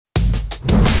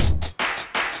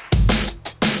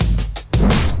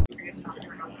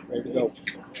Ready to go.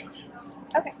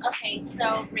 Okay. Okay,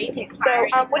 so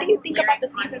what do you think about the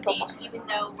season so far? Even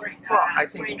though Well, I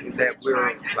think that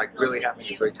we're like really having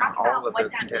a great time. All of the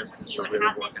contestants are really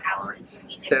working hard.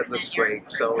 Set looks great,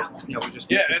 so you know we just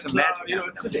it's some magic happening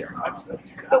up there.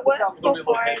 So what so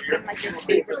far has been like your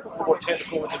favorite performance? More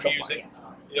technical with the music.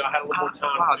 You know, I had a little more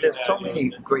time. Wow, there's so many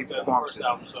great performances.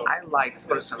 I like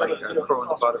personally like Crow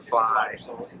and the Butterfly,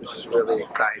 which is really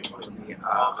exciting for me.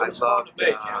 I loved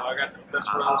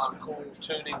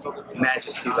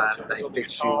Majesty last night,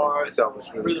 Fix You. I thought it was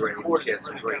really great. She had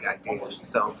some great ideas.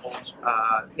 So,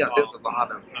 you know, there's a lot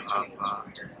of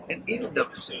and even the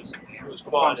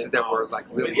performances that were like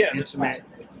really intimate.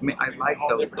 I mean, I like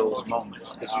those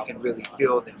moments because you can really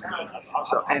feel them.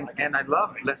 So, and I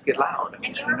love Let's Get Loud.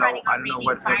 You know, I don't know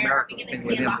what America's thing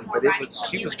with Emily, but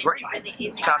she was great.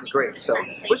 It sounded great. So,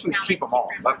 wish we could keep them all,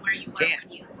 but we can't.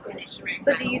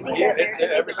 So do you think that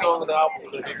every song on the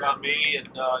album is about me? And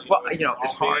well, you know,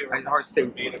 it's hard to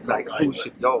say like who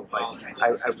should go, but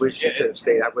I wish you could have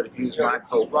stayed. I would have used my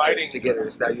vote to get it.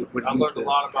 Instead, you would have used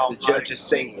the judges'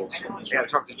 save. I got to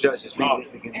talk to judges. Maybe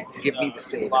they can give me the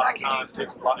save, and I can use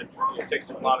it.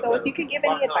 So if you could give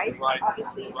any advice,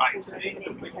 obviously, to the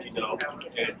eliminated contestants, what would you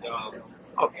give?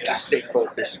 Oh, just stay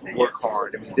focused, work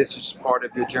hard. I mean, this is part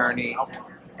of your journey.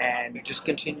 And just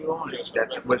continue on.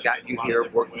 That's what got you here,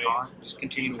 working on. Just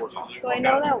continue to work on. So I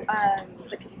know that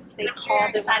they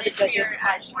called one of the judges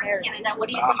harsh hair.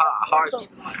 Harsh.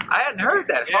 I hadn't heard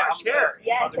that. Harsh hair.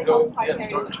 Yes, they called him harsh hair.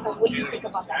 So what do you think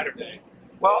about that?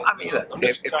 Well, I mean, look,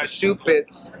 if the shoe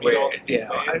fits, where you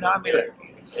know, I mean, look,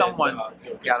 someone's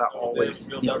gotta always,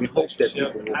 you know, we hope that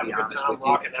people will be honest with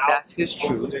you. That's his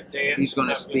truth. He's going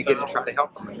to speak it and try to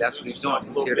help them. And that's what he's doing.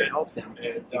 He's here to help them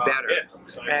be better.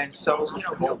 And so, you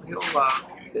know,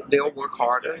 they'll work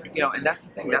harder, you know, and that's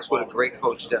the thing. That's what a great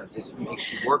coach does. It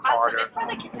makes you work harder,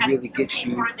 and really gets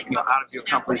you, you know, out of your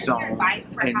comfort zone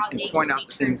and point out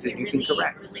the things that you can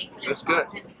correct. So it's good.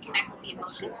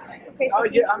 Okay, so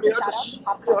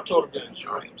I told him to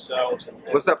enjoy himself.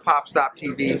 What's up, PopStop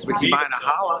TV? Ricky Bina,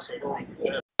 holla.